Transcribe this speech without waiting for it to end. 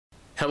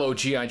Hello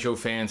G.I. Joe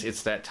fans,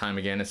 it's that time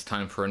again. It's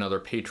time for another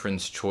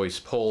Patron's Choice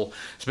poll.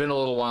 It's been a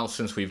little while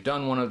since we've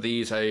done one of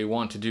these. I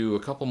want to do a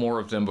couple more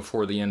of them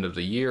before the end of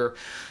the year.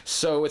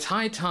 So it's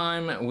high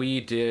time we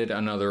did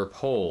another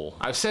poll.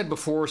 I've said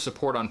before,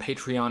 support on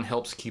Patreon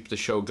helps keep the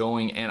show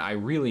going, and I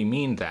really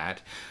mean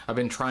that. I've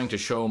been trying to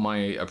show my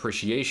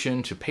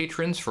appreciation to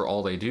patrons for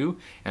all they do,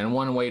 and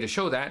one way to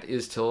show that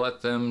is to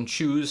let them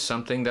choose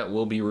something that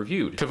will be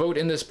reviewed. To vote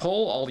in this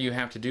poll, all you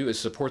have to do is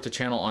support the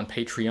channel on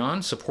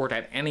Patreon. Support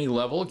at any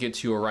level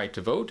gets you a right to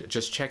vote.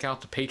 Just check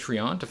out the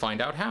Patreon to find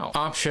out how.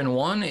 Option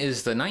 1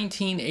 is the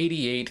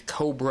 1988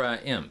 Cobra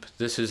Imp.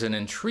 This is an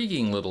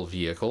intriguing little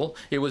vehicle.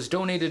 It was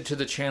donated to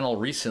the channel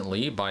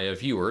recently by a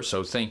viewer,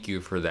 so thank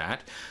you for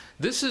that.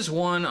 This is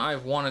one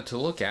I've wanted to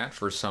look at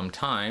for some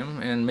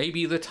time, and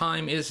maybe the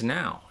time is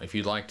now. If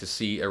you'd like to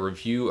see a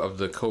review of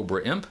the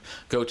Cobra Imp,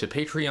 go to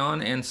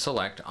Patreon and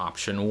select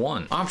Option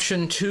 1.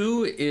 Option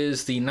 2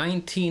 is the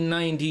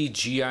 1990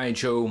 G.I.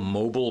 Joe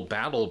Mobile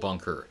Battle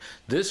Bunker.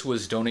 This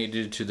was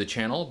donated to the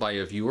channel by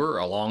a viewer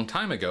a long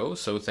time ago,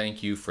 so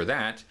thank you for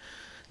that.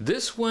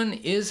 This one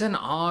is an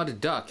odd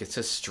duck. It's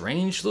a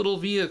strange little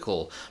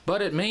vehicle, but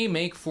it may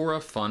make for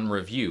a fun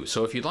review.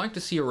 So if you'd like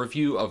to see a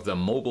review of the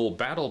Mobile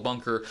Battle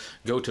Bunker,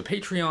 go to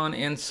Patreon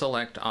and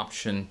select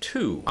Option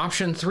 2.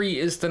 Option 3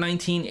 is the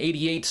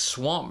 1988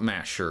 Swamp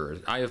Masher.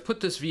 I have put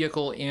this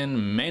vehicle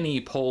in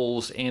many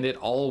polls and it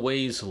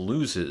always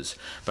loses,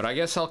 but I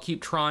guess I'll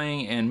keep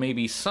trying and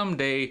maybe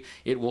someday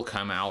it will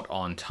come out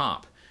on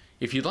top.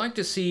 If you'd like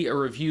to see a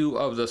review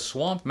of the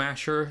Swamp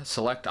Masher,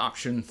 select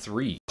Option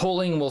 3.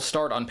 Polling will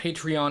start on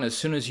Patreon as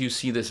soon as you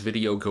see this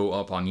video go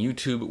up on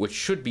YouTube, which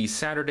should be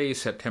Saturday,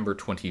 September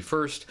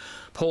 21st.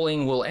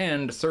 Polling will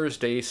end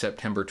Thursday,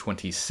 September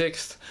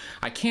 26th.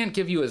 I can't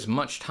give you as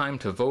much time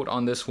to vote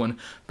on this one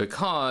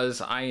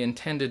because I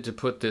intended to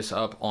put this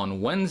up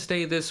on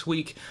Wednesday this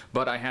week,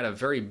 but I had a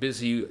very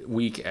busy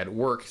week at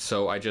work,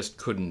 so I just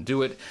couldn't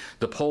do it.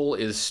 The poll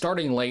is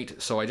starting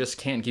late, so I just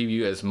can't give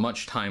you as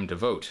much time to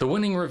vote. The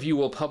winning review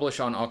will publish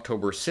on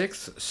October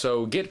 6th,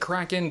 so get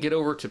cracking, get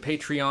over to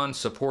Patreon.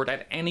 Support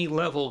at any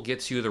level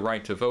gets you the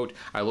right to vote.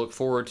 I look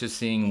forward to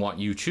seeing what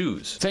you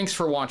choose. Thanks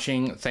for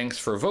watching, thanks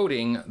for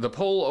voting. The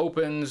poll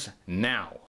opens now.